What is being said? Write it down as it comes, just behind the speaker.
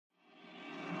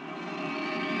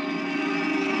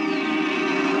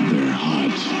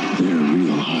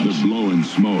blowing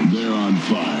smoke. They're on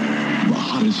fire. The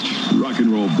hottest rock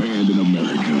and roll band in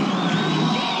America.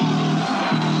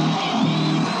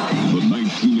 The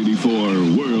 1984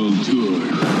 World Tour.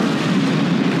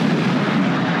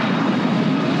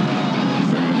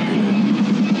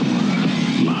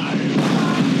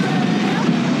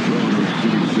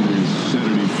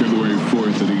 February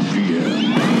 4th at 8 p.m.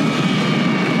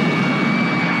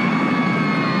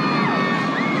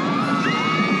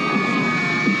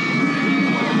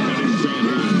 Eddie Van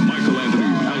Halen, Michael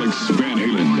Anthony, Alex Van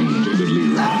Halen, and David Lee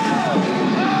Roth.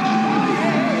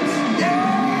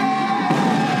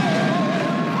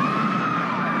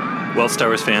 Well, Star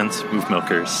Wars fans, Move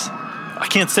Milkers. I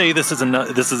can't say this is an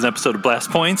episode of Blast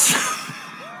Points,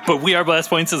 but we are Blast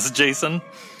Points. This is Jason.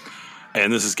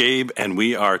 And this is Gabe, and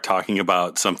we are talking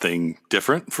about something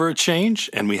different for a change,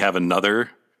 and we have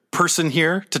another person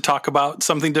here to talk about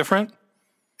something different.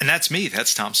 And that's me.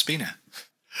 That's Tom Spina.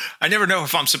 I never know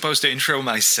if I'm supposed to intro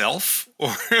myself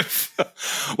or if...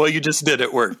 Well, you just did.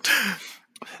 It worked.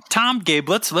 Tom, Gabe,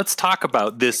 let's talk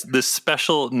about this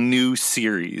special new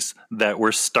series that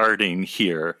we're starting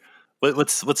here.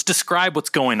 Let's describe what's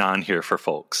going on here for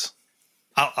folks.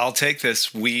 I'll take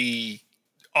this. We...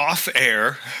 off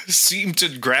air seem to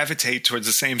gravitate towards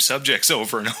the same subjects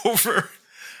over and over.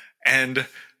 And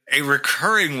a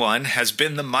recurring one has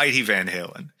been the mighty Van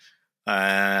Halen.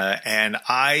 And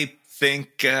I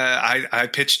think I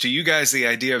pitched to you guys the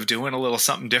idea of doing a little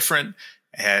something different.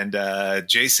 And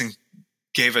Jason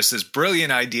gave us this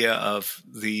brilliant idea of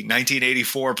the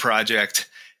 1984 project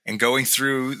and going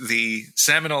through the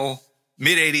seminal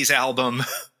mid-'80s album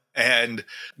and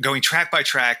going track by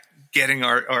track, getting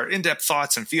our in-depth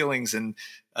thoughts and feelings and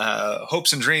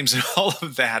hopes and dreams and all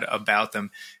of that about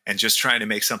them, and just trying to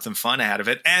make something fun out of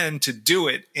it, and to do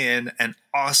it in an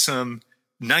awesome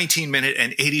 19-minute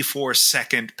and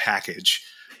 84-second package.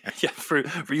 Yeah, for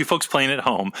you folks playing at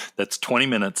home, that's 20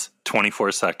 minutes,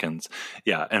 24 seconds.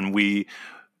 Yeah, and we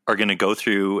are going to go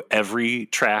through every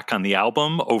track on the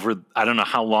album over, I don't know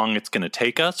how long it's going to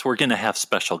take us. We're going to have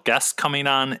special guests coming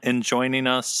on and joining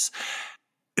us.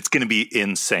 It's going to be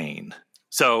insane.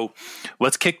 So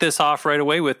let's kick this off right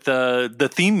away with the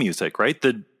theme music, right?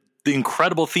 The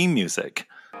incredible theme music.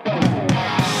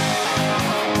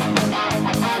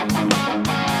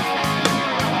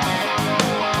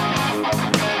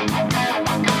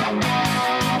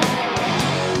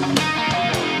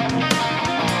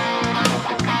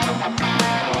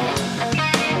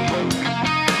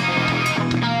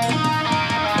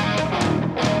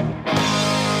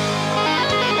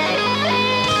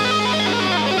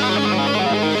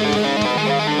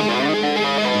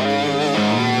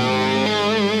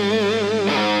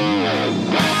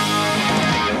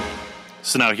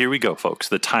 So now here we go, folks.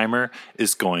 The timer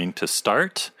is going to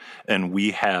start, and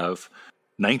we have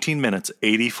 19 minutes,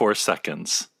 84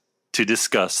 seconds to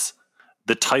discuss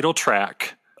the title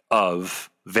track of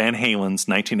Van Halen's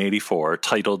 1984,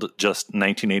 titled just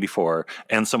 1984,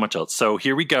 and so much else. So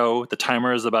here we go. The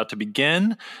timer is about to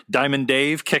begin. Diamond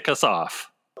Dave, kick us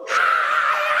off.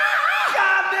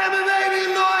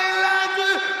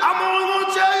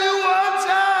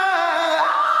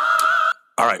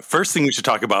 All right, first thing we should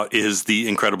talk about is the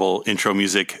incredible intro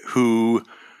music,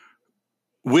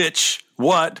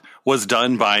 what was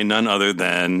done by none other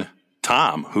than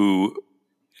Tom, who,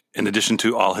 in addition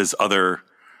to all his other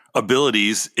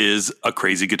abilities, is a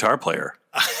crazy guitar player.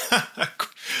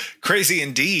 Crazy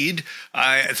indeed.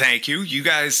 Thank you. You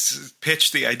guys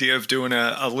pitched the idea of doing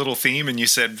a little theme, and you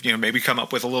said, maybe come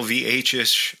up with a little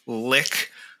VH-ish lick.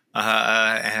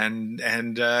 Yeah,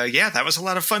 that was a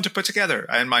lot of fun to put together.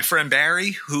 And my friend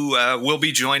Barry, who will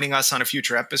be joining us on a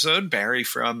future episode, Barry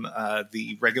from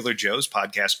the Regular Joe's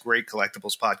podcast, great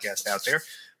collectibles podcast out there,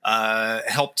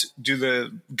 helped do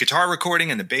the guitar recording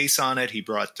and the bass on it. He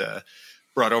brought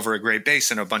over a great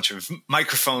bass and a bunch of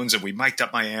microphones, and we mic'd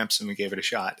up my amps and we gave it a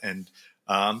shot. And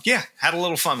had a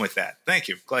little fun with that. Thank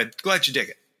you. Glad you dig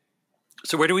it.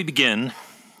 So where do we begin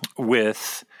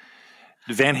with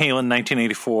Van Halen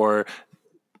 1984?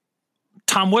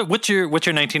 Tom, what's your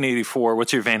 1984?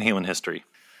 What's your Van Halen history?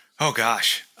 Oh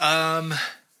gosh.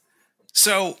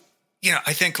 So,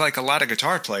 I think like a lot of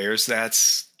guitar players,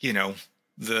 that's, the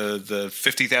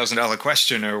 $50,000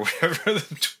 question or whatever.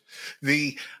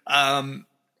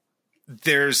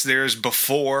 There's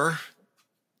before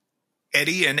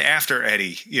Eddie and after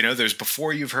Eddie. There's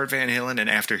before you've heard Van Halen and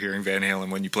after hearing Van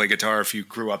Halen when you play guitar, if you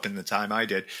grew up in the time I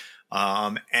did.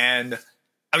 And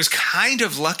I was kind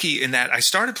of lucky in that I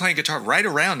started playing guitar right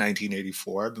around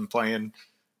 1984. I've been playing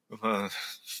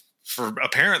for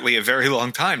apparently a very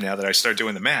long time now that I start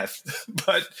doing the math.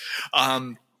 But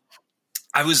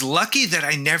I was lucky that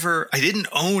I didn't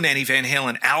own any Van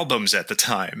Halen albums at the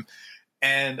time.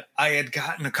 And I had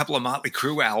gotten a couple of Motley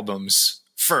Crue albums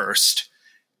first.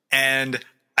 And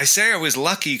I say I was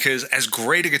lucky because as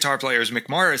great a guitar player as Mick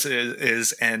Mars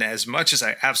is, and as much as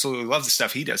I absolutely love the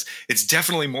stuff he does, it's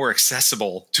definitely more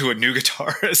accessible to a new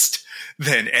guitarist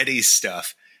than Eddie's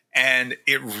stuff. And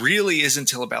it really is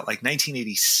until about like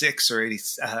 1986 or 80,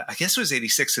 I guess it was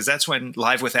 86, because that's when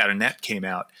Live Without a Net came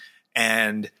out.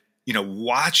 And, you know,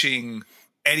 watching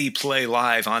Eddie play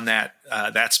live on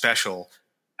that special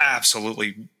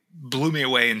absolutely blew me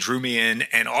away and drew me in.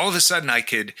 And all of a sudden I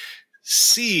could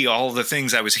see all the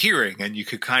things I was hearing, and you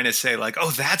could kind of say like, oh,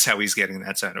 that's how he's getting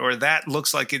that sound, or that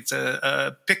looks like it's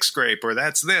a pick scrape, or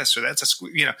that's this, or that's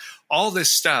all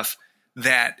this stuff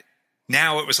that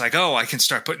now it was like, oh, I can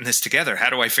start putting this together. How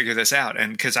do I figure this out?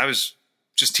 And because I was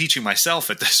just teaching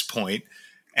myself at this point,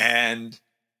 and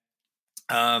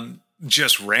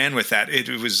just ran with that. It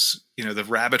was, the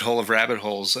rabbit hole of rabbit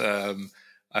holes.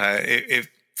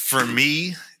 For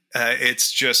me,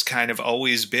 it's just kind of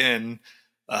always been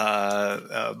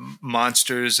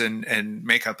monsters and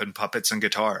makeup and puppets and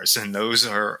guitars, and those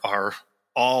are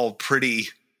all pretty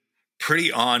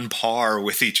on par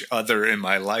with each other in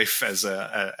my life as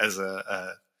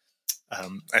a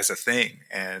thing,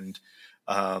 and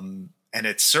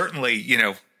it's certainly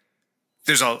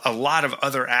there's a lot of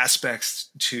other aspects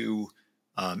to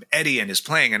Eddie and his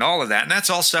playing and all of that. And that's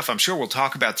all stuff I'm sure we'll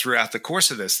talk about throughout the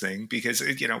course of this thing, because,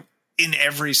 in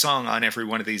every song on every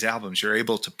one of these albums, you're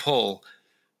able to pull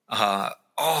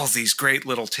all these great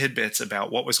little tidbits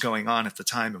about what was going on at the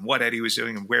time and what Eddie was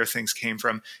doing and where things came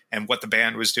from and what the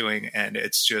band was doing. And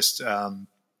it's just, I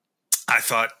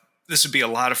thought this would be a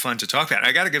lot of fun to talk about. And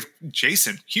I got to give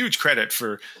Jason huge credit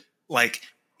for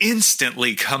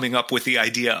instantly coming up with the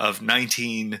idea of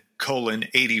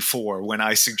 19:84 when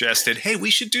I suggested, hey, we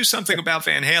should do something about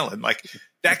Van Halen. Like,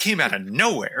 that came out of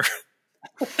nowhere.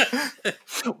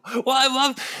 Well, I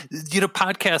love,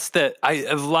 podcasts that I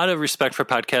have a lot of respect for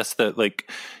podcasts that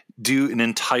do an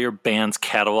entire band's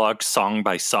catalog song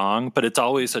by song, but it's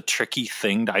always a tricky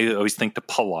thing I always think to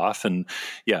pull off. And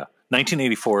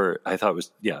 1984, I thought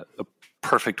was, a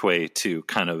perfect way to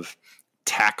kind of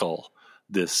tackle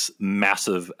this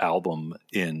massive album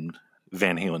in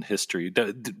Van Halen history.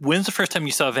 When's the first time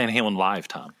you saw Van Halen live,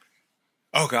 Tom?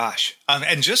 Oh gosh.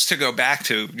 And just to go back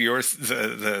to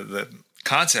the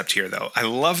concept here, though, I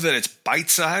love that it's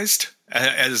bite-sized,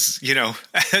 as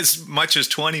much as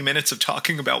 20 minutes of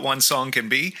talking about one song can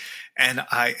be. And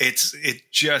it's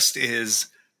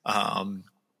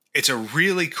a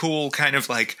really cool kind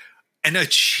of an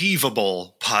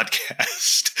achievable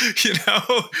podcast.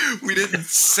 We didn't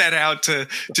set out to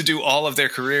do all of their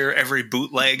career, every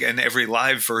bootleg and every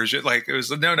live version. It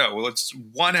was well, it's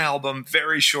one album,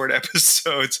 very short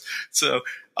episodes. So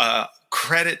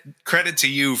credit to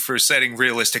you for setting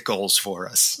realistic goals for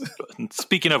us.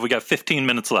 Speaking of, we got 15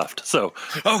 minutes left. So,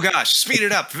 oh gosh, speed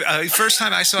it up. First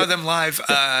time I saw them live,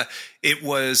 it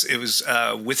was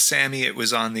with Sammy. It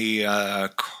was on the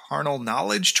Carnal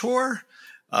Knowledge tour.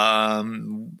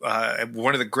 One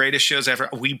of the greatest shows ever.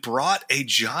 We brought a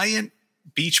giant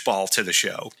beach ball to the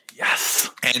show. Yes.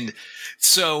 And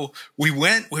so we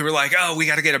were like, oh, we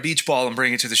got to get a beach ball and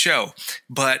bring it to the show.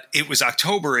 But it was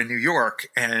October in New York,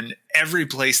 and every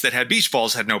place that had beach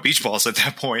balls had no beach balls at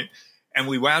that point. And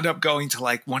we wound up going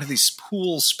to one of these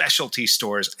pool specialty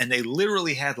stores, and they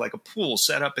literally had a pool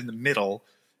set up in the middle.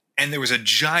 And there was a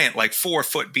giant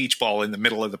 4-foot beach ball in the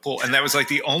middle of the pool. And that was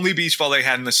the only beach ball they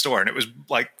had in the store. And it was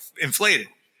inflated.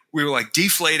 We were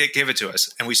deflate it, give it to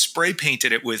us. And we spray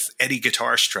painted it with Eddie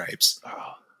guitar stripes.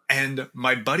 Oh. And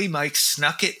my buddy Mike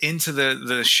snuck it into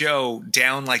the show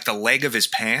down the leg of his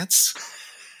pants.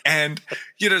 And,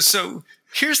 so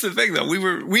here's the thing though.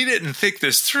 We didn't think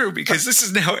this through, because this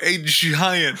is now a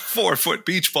giant 4-foot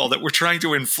beach ball that we're trying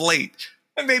to inflate.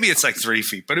 And maybe it's 3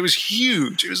 feet, but it was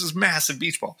huge. It was this massive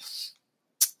beach ball.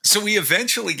 So we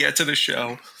eventually get to the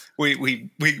show.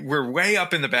 We're way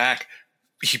up in the back.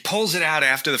 He pulls it out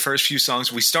after the first few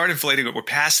songs. We start inflating it. We're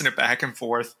passing it back and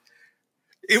forth.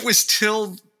 It was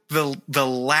till the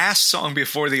last song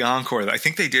before the encore. I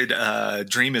think they did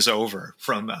 "Dream Is Over"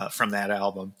 from that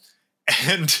album,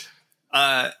 and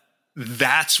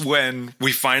that's when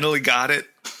we finally got it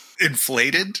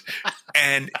inflated,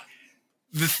 and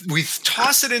we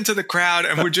toss it into the crowd,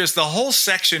 and the whole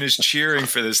section is cheering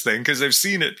for this thing because they've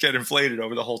seen it get inflated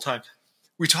over the whole time.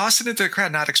 We toss it into the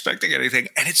crowd, not expecting anything,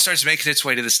 and it starts making its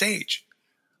way to the stage.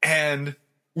 And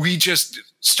we just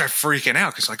start freaking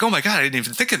out because oh my God, I didn't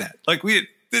even think of that. We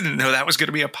didn't know that was going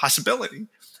to be a possibility.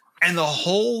 And the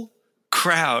whole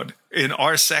crowd in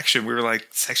our section. We were like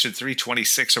section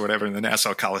 326 or whatever in the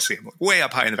Nassau Coliseum, way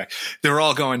up high in the back. They're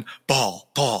all going, ball,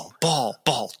 ball, ball,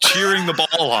 ball, cheering the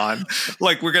ball on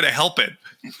like we're going to help it.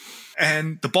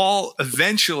 And the ball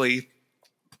eventually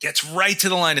gets right to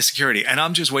the line of security. And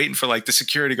I'm just waiting for like the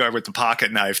security guard with the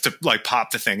pocket knife to like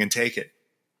pop the thing and take it.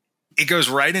 It goes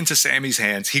right into Sammy's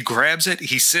hands. He grabs it,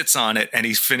 he sits on it, and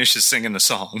he finishes singing the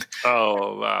song.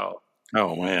 Oh, wow.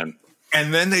 Oh, man.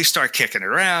 And then they start kicking it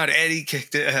around. Eddie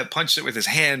kicked it, punched it with his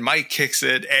hand. Mike kicks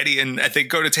it. Eddie and they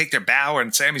go to take their bow,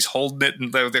 and Sammy's holding it,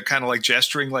 and they're kind of like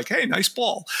gesturing, like, "Hey, nice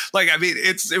ball!" Like, I mean,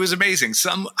 it was amazing.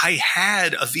 I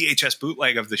had a VHS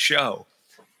bootleg of the show,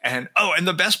 and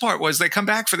the best part was they come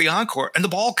back for the encore, and the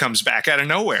ball comes back out of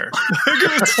nowhere.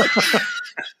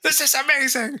 This is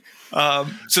amazing.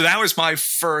 So that was my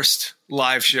first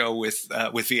live show with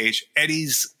VH.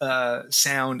 Eddie's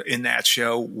sound in that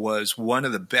show was one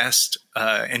of the best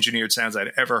engineered sounds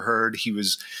I'd ever heard. He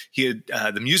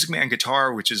had the Music Man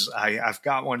guitar, which is I've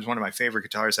got one of my favorite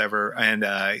guitars ever, and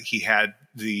he had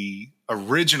the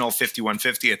original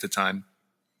 5150 at the time.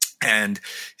 And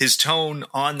his tone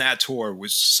on that tour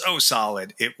was so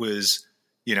solid. It was,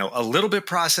 a little bit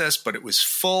processed, but it was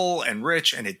full and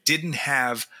rich, and it didn't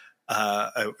have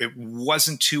it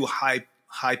wasn't too high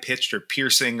pitched or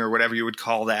piercing or whatever you would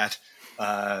call that.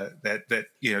 That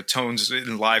tones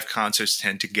in live concerts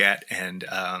tend to get, and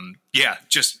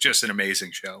just an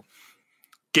amazing show.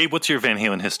 Gabe, what's your Van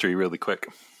Halen history, really quick?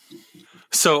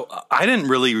 So I didn't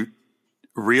really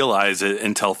realize it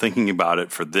until thinking about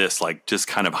it for this, like just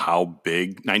kind of how big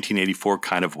 1984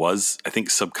 kind of was, I think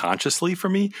subconsciously for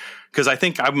me, because I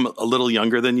think I'm a little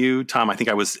younger than you, Tom. I think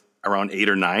I was around 8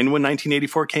 or 9 when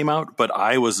 1984 came out, but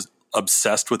I was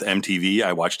obsessed with MTV.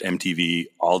 I watched MTV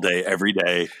all day, every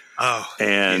day. Oh,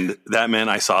 and that meant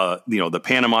I saw, the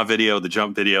Panama video, the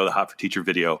Jump video, the Hot for Teacher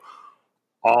video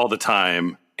all the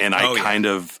time. And I kind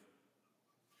of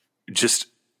just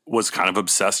was kind of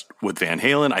obsessed with Van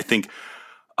Halen. I think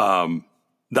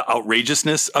the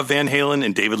outrageousness of Van Halen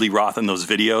and David Lee Roth in those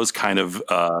videos kind of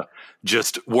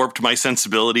just warped my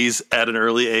sensibilities at an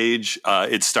early age.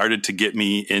 It started to get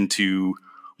me into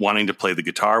wanting to play the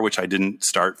guitar, which I didn't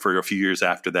start for a few years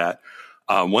after that.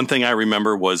 One thing I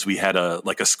remember was we had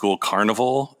a school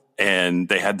carnival, and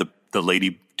they had the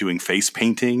lady doing face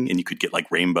painting, and you could get like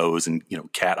rainbows and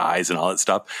cat eyes and all that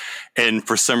stuff. And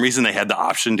for some reason they had the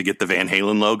option to get the Van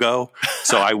Halen logo.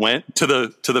 So I went to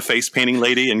the face painting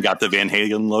lady and got the Van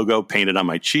Halen logo painted on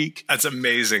my cheek. That's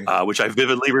amazing. Which I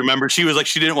vividly remember. She was like,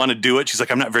 she didn't want to do it. She's like,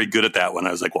 "I'm not very good at that one."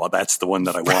 I was like, "Well, that's the one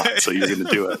that I want. So you're going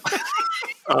to do it."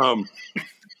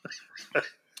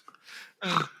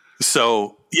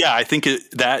 So yeah, I think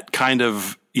that kind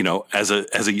of, as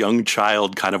a young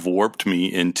child kind of warped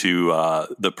me into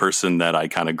the person that I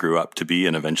kind of grew up to be,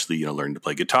 and eventually, learned to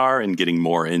play guitar and getting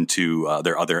more into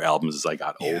their other albums as I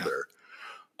got older.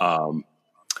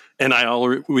 And I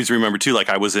always remember too, like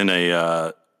I was in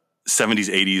a 70s,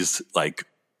 80s, like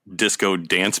disco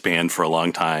dance band for a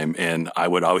long time. And I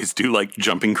would always do like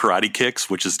jumping karate kicks,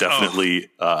 which is definitely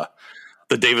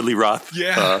the David Lee Roth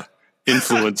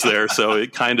influence there. So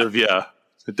it kind of,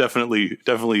 it definitely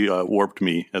warped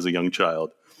me as a young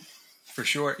child. For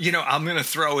sure. I'm going to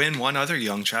throw in one other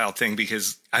young child thing,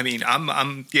 because I mean,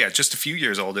 I'm just a few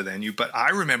years older than you, but I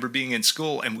remember being in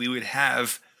school and we would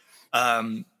have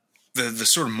the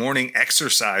sort of morning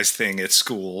exercise thing at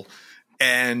school.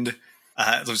 And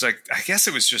it was like, I guess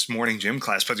it was just morning gym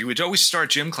class, but you would always start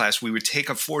gym class. We would take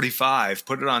a 45,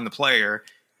 put it on the player,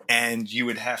 and you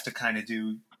would have to kind of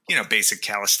do, basic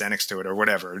calisthenics to it or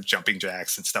whatever, jumping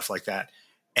jacks and stuff like that.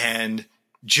 And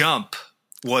jump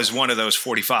was one of those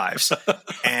 45s.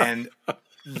 And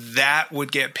that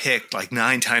would get picked like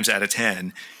 9 times out of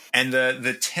 10. And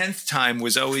the 10th time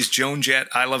was always Joan Jett,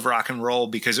 I Love Rock and Roll,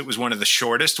 because it was one of the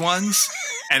shortest ones.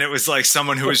 And it was like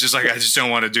someone who was just like, I just don't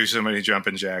want to do so many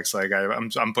jumping jacks. Like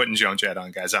I'm putting Joan Jett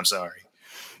on, guys. I'm sorry.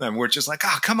 And we're just like,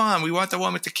 come on. We want the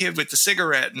one with the kid with the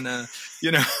cigarette. And,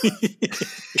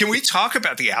 Can we talk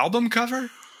about the album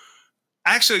cover?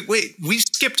 Actually, wait, we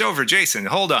skipped over Jason.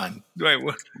 Hold on. Wait,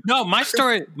 no, my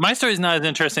story is not as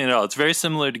interesting at all. It's very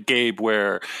similar to Gabe,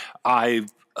 where I,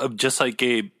 just like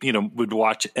Gabe, would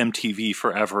watch MTV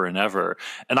forever and ever.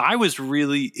 And I was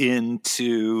really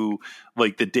into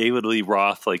like the David Lee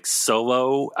Roth, like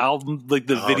solo album, like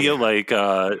the video, like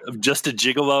Just a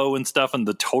Gigolo and stuff, and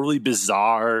the totally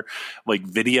bizarre like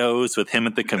videos with him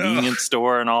at the convenience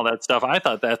store and all that stuff. I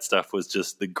thought that stuff was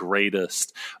just the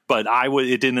greatest, but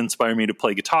it didn't inspire me to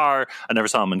play guitar. I never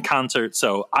saw him in concert.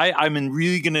 So I'm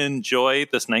really going to enjoy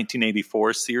this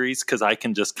 1984 series, because I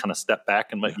can just kind of step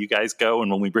back and let you guys go.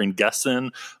 And when we bring guests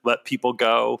in, let people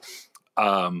go.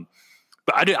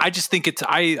 But I just think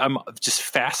I'm just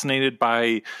fascinated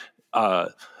by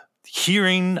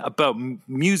hearing about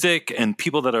music and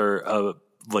people that are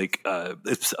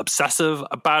it's obsessive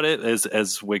about it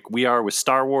as like we are with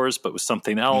Star Wars, but with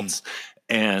something else.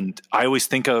 And I always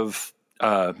think of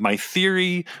my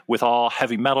theory with all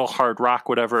heavy metal, hard rock,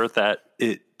 whatever, that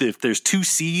if there's two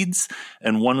seeds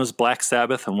and one was Black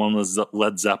Sabbath and one was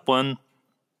Led Zeppelin,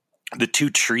 the two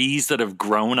trees that have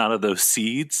grown out of those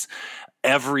seeds,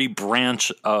 every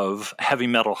branch of heavy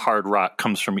metal, hard rock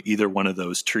comes from either one of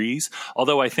those trees.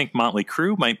 Although I think Motley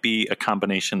Crue might be a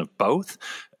combination of both.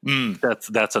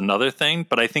 That's another thing.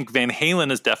 But I think Van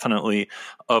Halen is definitely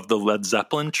of the Led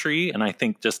Zeppelin tree. And I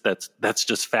think just that's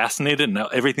just fascinating. Now,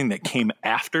 everything that came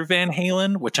after Van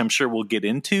Halen, which I'm sure we'll get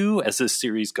into as this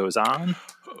series goes on.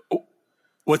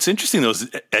 What's interesting, though,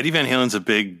 is Eddie Van Halen's a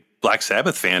big Black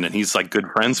Sabbath fan, and he's like good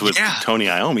friends with Tony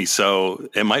Iommi. So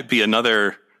it might be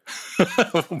another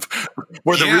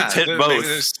where the roots hit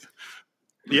both.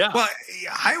 Yeah. Well,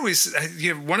 I always,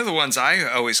 one of the ones I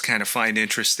always kind of find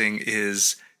interesting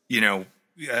is, a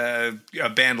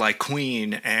band like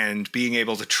Queen and being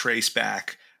able to trace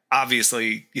back,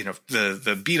 obviously,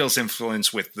 the Beatles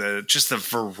influence with just the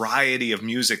variety of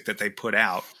music that they put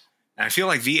out. And I feel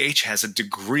like VH has a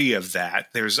degree of that.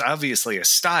 There's obviously a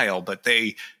style, but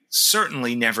they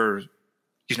certainly never,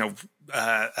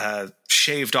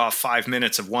 shaved off 5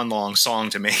 minutes of one long song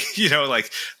to make,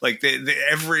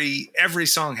 every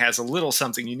song has a little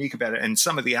something unique about it. And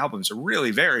some of the albums are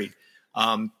really varied.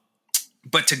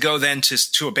 But to go then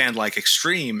to a band like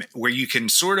Extreme, where you can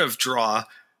sort of draw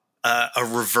a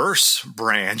reverse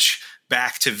branch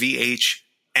back to VH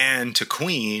and to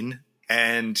Queen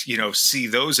and, see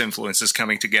those influences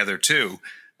coming together too.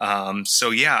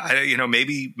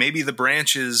 Maybe the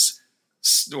branches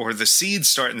or the seeds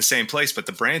start in the same place, but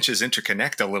the branches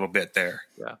interconnect a little bit there.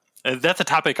 Yeah. And that's a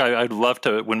topic I'd love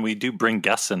to, when we do bring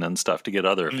guests in and stuff, to get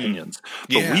other opinions.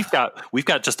 But we've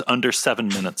got just under 7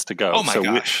 minutes to go. Oh my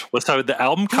gosh. Let's start with the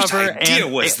album cover. Whose idea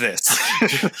was this?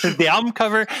 The album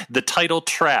cover, the title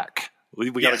track.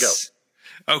 We got to go.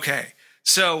 Okay.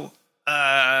 So,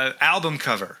 album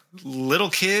cover. Little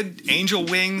kid, angel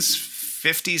wings,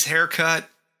 50s haircut,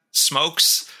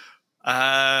 smokes.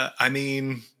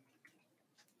 Pretty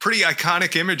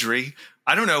iconic imagery.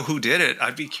 I don't know who did it.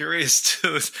 I'd be curious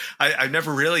to. I've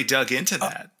never really dug into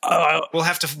that. We'll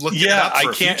have to look it up for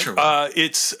a future one.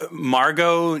 It's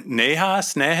Margot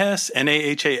Nahas,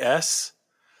 Nahas.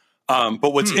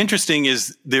 But what's interesting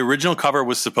is the original cover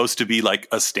was supposed to be like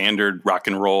a standard rock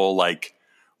and roll, like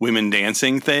women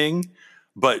dancing thing,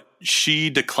 but she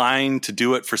declined to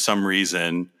do it for some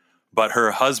reason. But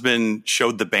her husband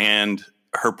showed the band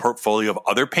her portfolio of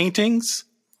other paintings.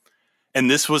 And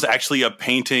this was actually a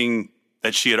painting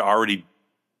that she had already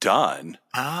done.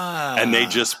 And they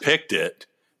just picked it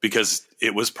because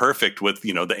it was perfect with,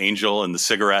 the angel and the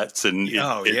cigarettes. And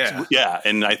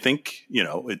And I think,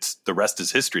 it's the rest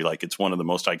is history. Like, it's one of the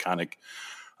most iconic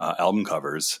album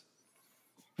covers.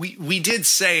 We did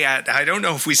say I don't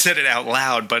know if we said it out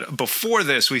loud, but before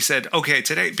this we said, okay,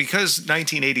 today, because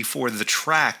 1984, the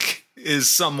track is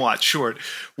somewhat short,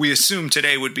 we assumed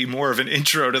today would be more of an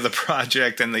intro to the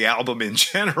project and the album in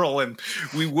general, and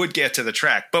we would get to the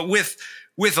track. But with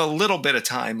a little bit of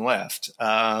time left,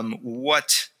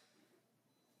 what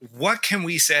can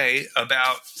we say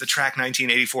about the track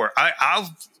 1984?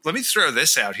 Let me throw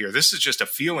this out here. This is just a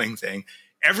feeling thing.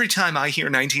 Every time I hear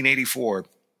 1984,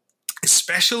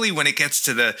 especially when it gets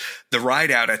to the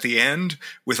ride out at the end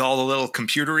with all the little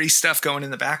computery stuff going in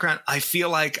the background, I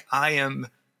feel like I am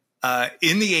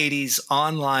in the 80s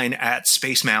online at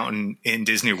Space Mountain in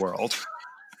Disney World.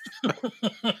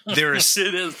 There is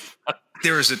a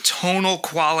tonal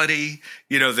quality,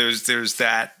 there's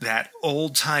that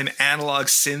old time analog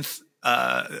synth,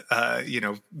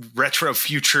 retro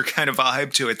future kind of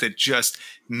vibe to it that just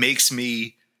makes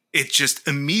me, it just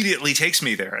immediately takes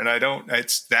me there. And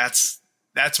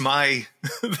that's my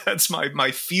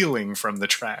feeling from the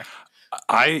track.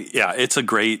 It's a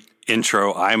great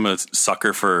intro. I'm a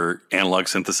sucker for analog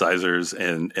synthesizers,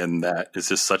 and that is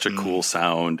just such a cool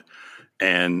sound.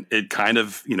 And it kind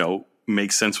of,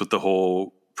 makes sense with the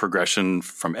whole progression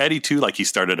from Eddie too. Like, he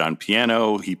started on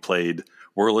piano, he played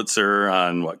Wurlitzer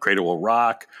on Cradle Will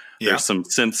Rock. Yeah. There's some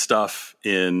synth stuff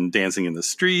in Dancing in the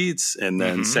Streets, and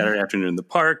then Saturday Afternoon in the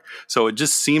Park. So it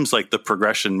just seems like the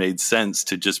progression made sense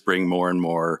to just bring more and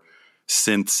more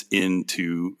synths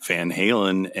into Van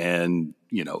Halen. And,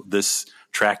 this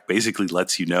track basically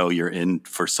lets you know you're in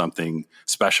for something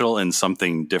special and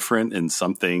something different and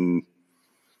something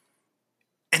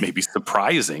maybe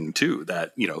surprising too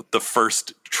that, the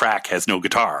first track has no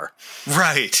guitar.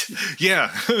 Right.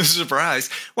 Yeah. Surprise.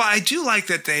 Well, I do like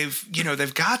that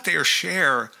they've got their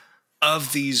share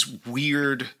of these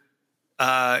weird,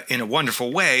 in a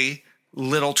wonderful way,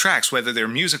 little tracks, whether they're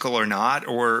musical or not,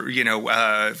 or,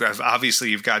 obviously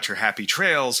you've got your Happy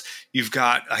Trails. You've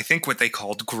got, I think, what they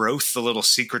called Growth, the little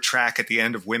secret track at the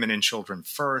end of Women and Children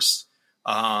First.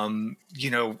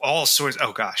 All sorts.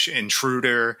 Oh gosh,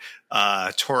 Intruder,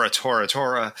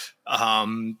 Tora,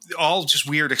 all just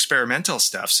weird experimental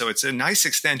stuff. So it's a nice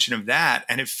extension of that,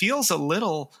 and it feels a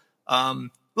little.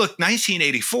 Look,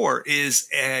 1984 is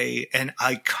an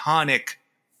iconic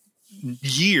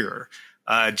year,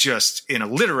 just in a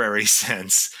literary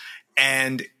sense,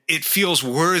 and it feels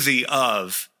worthy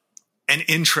of an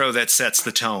intro that sets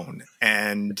the tone,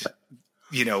 and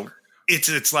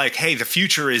It's like, hey, the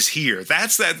future is here.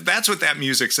 That's what that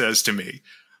music says to me.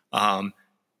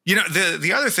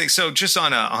 The other thing. So just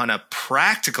on a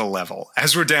practical level,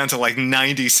 as we're down to like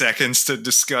 90 seconds to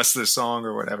discuss this song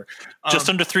or whatever, just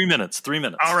under 3 minutes. 3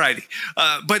 minutes. All righty.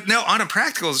 But no, on a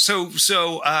practical. So it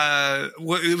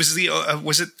was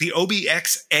was it the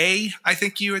OBXA? I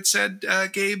think you had said,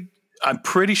 Gabe. I'm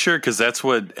pretty sure, because that's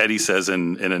what Eddie says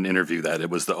in an interview, that it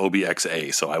was the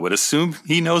OBXA. So I would assume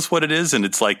he knows what it is. And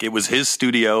it's like, it was his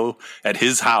studio at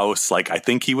his house. Like, I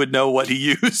think he would know what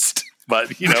he used.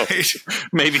 But, right.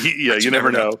 Maybe you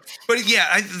never know. But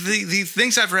yeah, the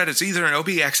things I've read, it's either an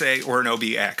OBXA or an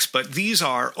OBX. But these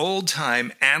are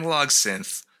old-time analog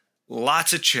synth,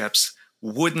 lots of chips,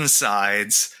 wooden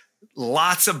sides,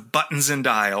 lots of buttons and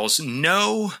dials,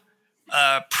 no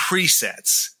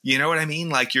presets. You know what I mean?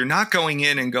 Like, you're not going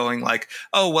in and going like,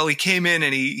 oh, well, he came in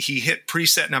and he hit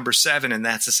preset number 7 and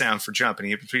that's the sound for jump, and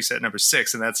he hit preset number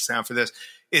 6 and that's the sound for this.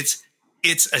 It's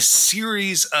a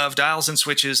series of dials and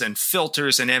switches and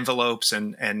filters and envelopes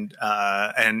and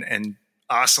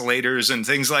oscillators and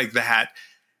things like that.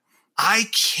 I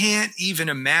can't even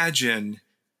imagine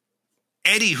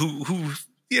Eddie, who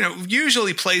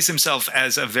usually plays himself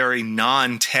as a very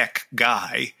non-tech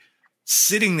guy,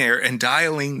 sitting there and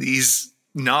dialing these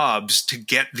knobs to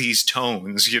get these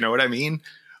tones. You know what I mean?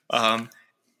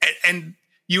 And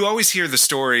you always hear the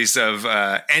stories of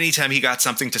anytime he got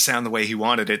something to sound the way he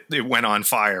wanted it, it went on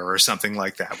fire or something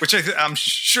like that, which I'm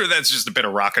sure that's just a bit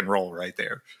of rock and roll right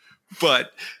there.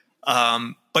 But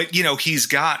he's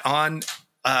got on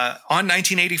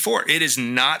 1984, it is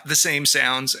not the same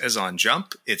sounds as on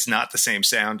Jump. It's not the same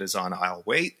sound as on I'll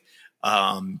Wait.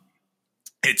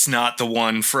 It's not the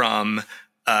one from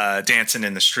Dancing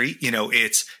in the Street.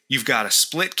 You've got a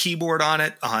split keyboard on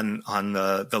it. On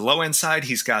the low end side,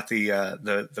 he's got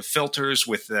the filters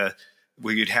with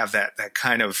where you'd have that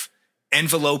kind of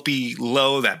envelopey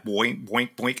low, that boink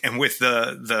boink boink, and with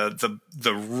the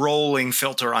rolling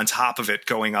filter on top of it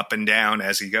going up and down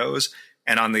as he goes.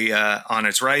 And on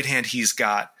its right hand, he's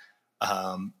got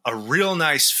a real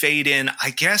nice fade in.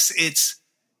 I guess it's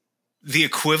the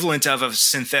equivalent of a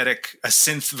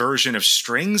synth version of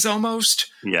strings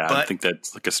almost. Yeah, I think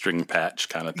that's like a string patch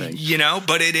kind of thing.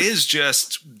 But it is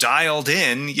just dialed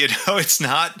in, it's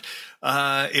not,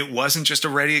 it wasn't just a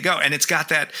ready to go. And it's got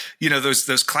that,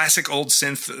 those classic old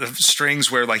synth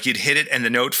strings where like you'd hit it and the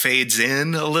note fades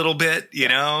in a little bit,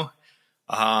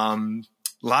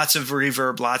 lots of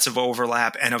reverb, lots of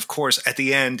overlap. And of course, at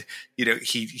the end,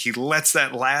 he lets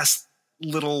that last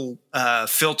little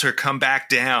filter come back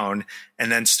down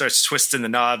and then starts twisting the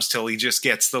knobs till he just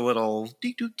gets the little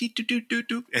dee doo dee doo doo doo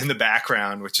doo in the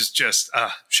background, which is just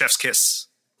chef's kiss.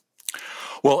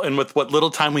 Well, and with what little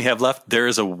time we have left, there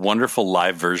is a wonderful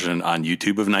live version on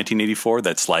YouTube of 1984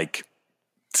 that's like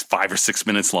 5 or 6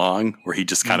 minutes long, where he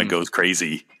just kind of goes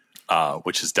crazy,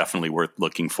 which is definitely worth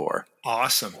looking for.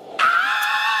 Awesome.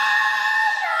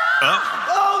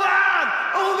 Oh God,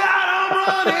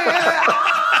 I'm running.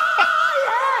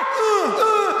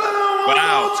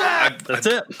 Wow. That's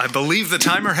it. I believe the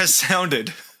timer has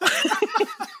sounded.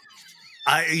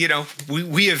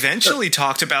 We eventually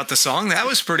talked about the song. That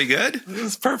was pretty good. It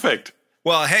was perfect.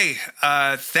 Well, hey,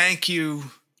 thank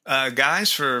you,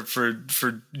 guys, for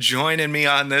joining me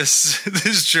on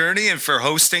this journey and for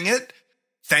hosting it.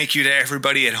 Thank you to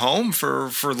everybody at home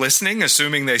for listening,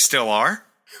 assuming they still are.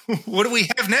 What do we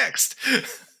have next?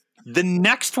 The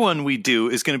next one we do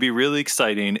is going to be really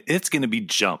exciting. It's going to be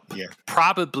Jump. Yeah.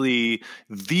 Probably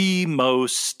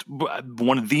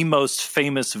one of the most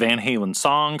famous Van Halen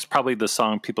songs, probably the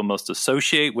song people most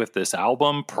associate with this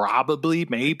album, probably,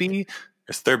 maybe.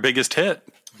 It's their biggest hit.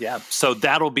 Yeah. So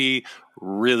that'll be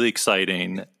really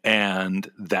exciting,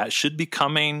 and that should be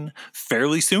coming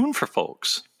fairly soon for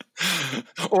folks.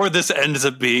 Or this ends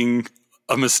up being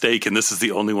a mistake, and this is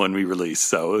the only one we released.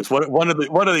 So it's one of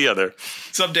the other.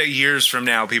 Someday, years from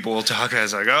now, people will talk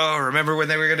as like, "Oh, remember when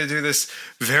they were going to do this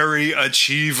very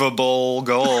achievable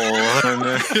goal?"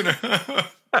 And, you know,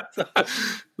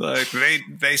 like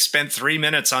they spent 3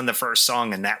 minutes on the first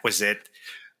song, and that was it.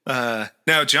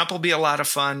 No, Jump will be a lot of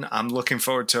fun. I'm looking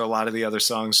forward to a lot of the other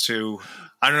songs too.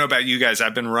 I don't know about you guys.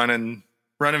 I've been running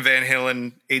Van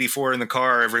Halen 84 in the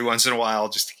car every once in a while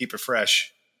just to keep it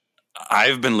fresh.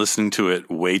 I've been listening to it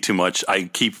way too much.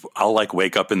 I'll like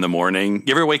wake up in the morning.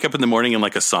 You ever wake up in the morning and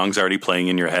like a song's already playing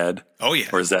in your head? Oh yeah.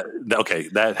 Or is that okay?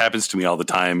 That happens to me all the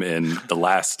time. In the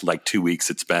last like 2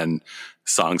 weeks, it's been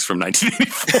songs from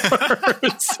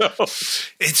 1984. So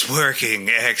it's working.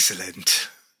 Excellent.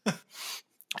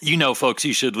 You know, folks,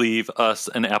 you should leave us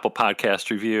an Apple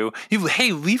Podcast review.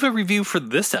 Hey, leave a review for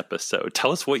this episode.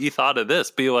 Tell us what you thought of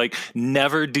this. Be like,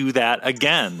 never do that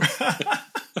again.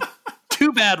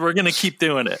 Too bad, we're going to keep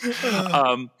doing it.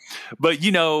 But,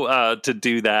 you know, to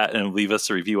do that and leave us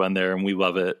a review on there, and we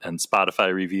love it, and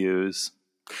Spotify reviews.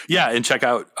 Yeah, and check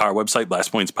out our website,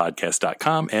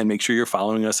 blastpointspodcast.com, and make sure you're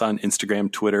following us on Instagram,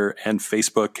 Twitter, and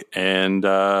Facebook, and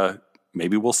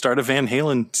maybe we'll start a Van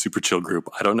Halen Super Chill group.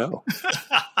 I don't know.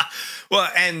 Well,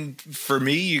 and for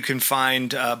me, you can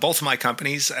find both of my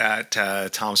companies at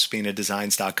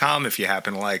tomspinadesigns.com if you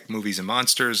happen to like movies and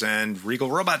monsters, and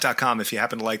regalrobot.com if you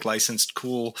happen to like licensed,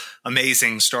 cool,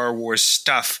 amazing Star Wars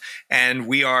stuff. And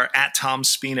we are at Tom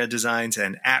Spina Designs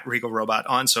and at Regal Robot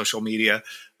on social media.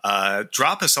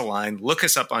 Drop us a line, look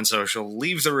us up on social,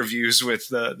 leave the reviews with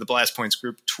the Blast Points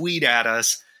group, tweet at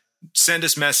us. Send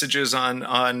us messages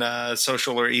on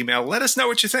social or email. Let us know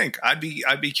what you think. I'd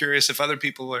be curious if other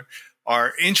people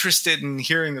are interested in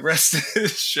hearing the rest of the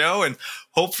show, and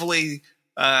hopefully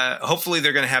they're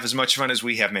going to have as much fun as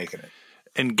we have making it.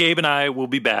 And Gabe and I will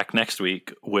be back next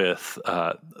week with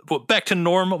back to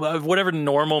normal, whatever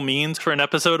normal means for an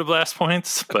episode of Blast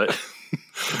Points. But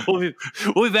we'll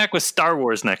be back with Star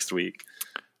Wars next week,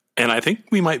 and I think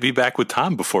we might be back with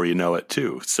Tom before you know it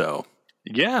too. So.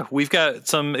 Yeah, we've got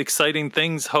some exciting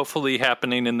things hopefully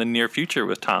happening in the near future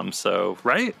with Tom. So,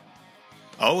 right?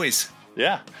 Always.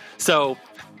 Yeah. So,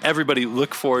 everybody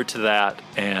look forward to that.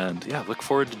 And yeah, look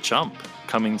forward to Jump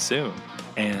coming soon.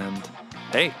 And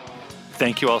hey,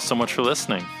 thank you all so much for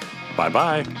listening.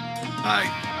 Bye-bye.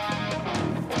 Bye.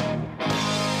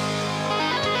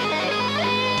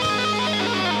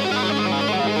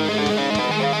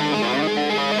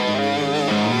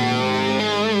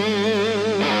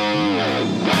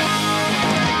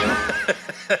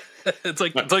 It's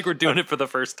like we're doing it for the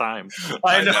first time.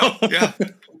 I know. Yeah.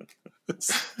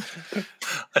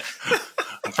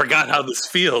 I forgot how this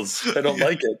feels. I don't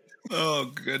like it.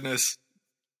 Oh, goodness.